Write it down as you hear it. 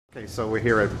Okay, so we're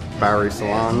here at Bari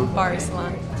Salon Bari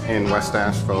Salon. in West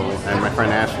Asheville, and my friend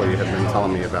Ashley had been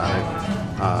telling me about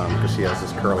it because she has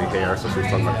this curly hair, so she was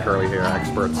talking about curly hair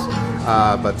experts.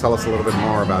 But tell us a little bit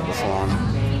more about the salon.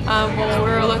 Well,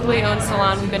 we're a locally owned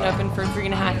salon. We've been open for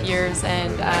 3.5 years,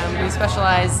 and we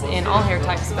specialize in all hair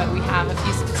types, but we have a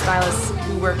few stylists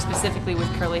who work specifically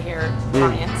with curly hair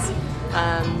clients.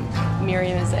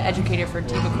 Miriam is an educator for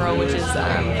Tiva Curl, which is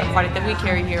a product that we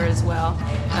carry here as well.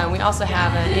 We also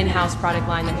have an in-house product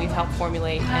line that we've helped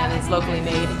formulate and is locally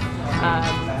made.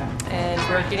 And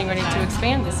we're getting ready to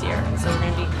expand this year. So we're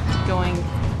going to be going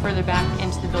further back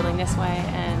into the building this way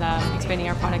and expanding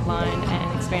our product line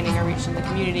and expanding our reach in the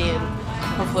community and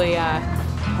hopefully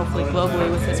globally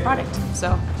with this product.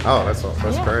 So. Oh, that's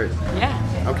great. Yeah.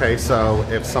 Okay, so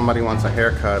if somebody wants a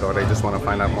haircut or they just want to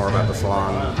find out more about the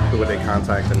salon, who would they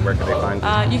contact and where could they find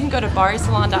you? You can go to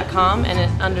barisalon.com,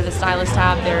 and under the stylist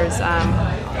tab there's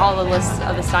all the lists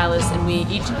of the stylists, and we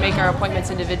each make our appointments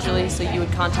individually, so you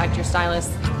would contact your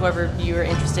stylist, whoever you are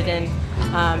interested in,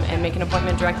 and make an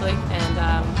appointment directly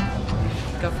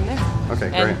and go from there. Okay,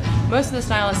 great. And most of the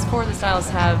stylists,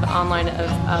 have online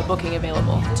booking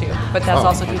available too, but that's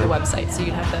also through the website, so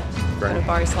you'd have to go to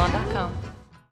barisalon.com.